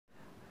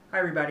Hi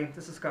everybody,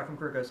 this is Scott from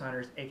Queer Ghost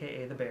Hunters,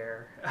 aka The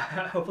Bear.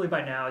 Hopefully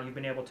by now you've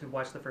been able to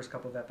watch the first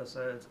couple of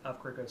episodes of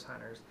Queer Ghost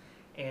Hunters,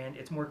 and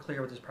it's more clear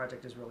what this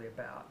project is really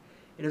about.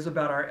 It is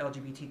about our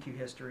LGBTQ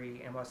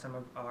history and what some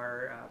of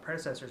our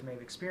predecessors may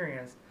have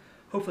experienced,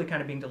 hopefully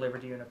kind of being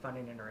delivered to you in a fun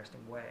and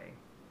interesting way.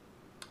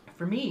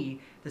 For me,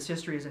 this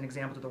history is an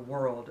example to the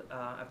world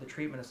of the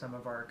treatment of some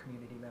of our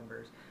community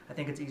members. I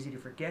think it's easy to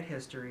forget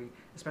history,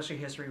 especially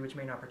history which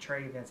may not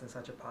portray events in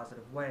such a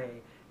positive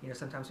way. You know,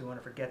 sometimes we want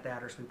to forget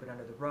that or sweep it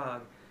under the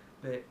rug,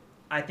 but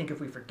I think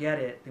if we forget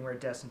it, then we're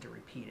destined to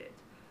repeat it.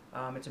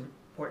 It's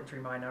important to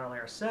remind not only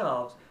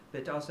ourselves,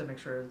 but to also make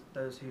sure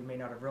those who may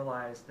not have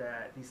realized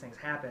that these things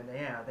happened,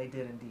 yeah, they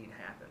did indeed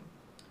happen.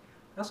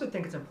 I also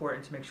think it's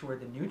important to make sure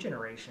the new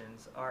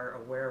generations are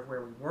aware of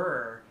where we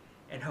were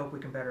and hope we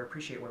can better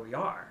appreciate where we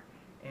are,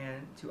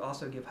 and to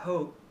also give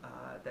hope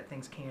that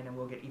things can and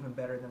will get even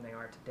better than they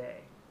are today.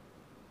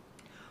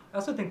 I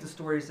also think the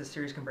stories this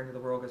series can bring to the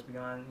world goes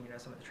beyond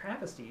some of the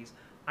travesties.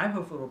 I'm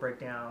hopeful it will break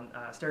down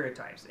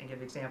stereotypes and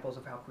give examples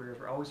of how queers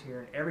were always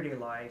here in everyday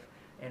life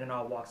and in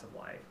all walks of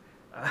life.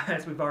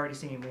 As we've already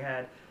seen, we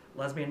had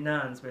lesbian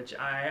nuns, which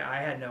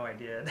I had no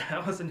idea.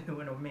 That was a new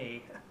one on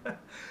me.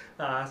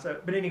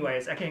 But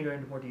anyways, I can't go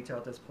into more detail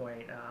at this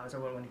point, as I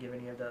wouldn't want to give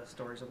any of the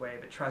stories away.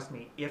 But trust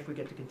me, if we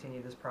get to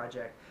continue this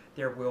project,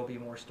 there will be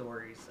more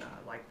stories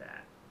like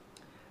that.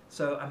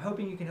 So I'm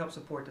hoping you can help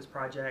support this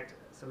project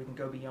so we can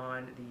go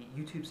beyond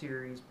the YouTube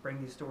series, bring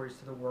these stories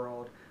to the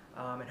world,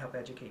 and help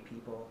educate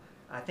people.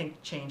 I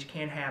think change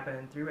can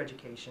happen through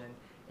education,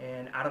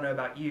 and I don't know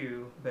about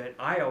you, but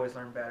I always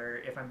learn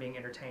better if I'm being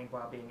entertained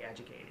while being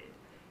educated.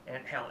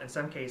 And hell, in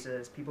some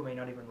cases, people may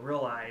not even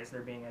realize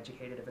they're being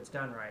educated if it's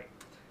done right.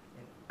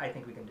 And I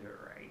think we can do it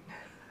right.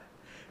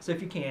 So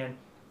if you can,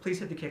 please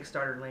hit the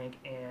Kickstarter link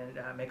and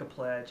make a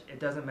pledge. It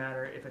doesn't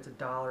matter if it's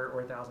 $1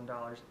 or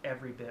 $1,000,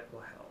 every bit will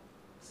help.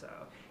 So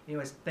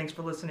anyways, thanks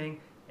for listening,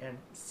 and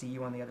see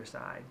you on the other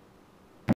side.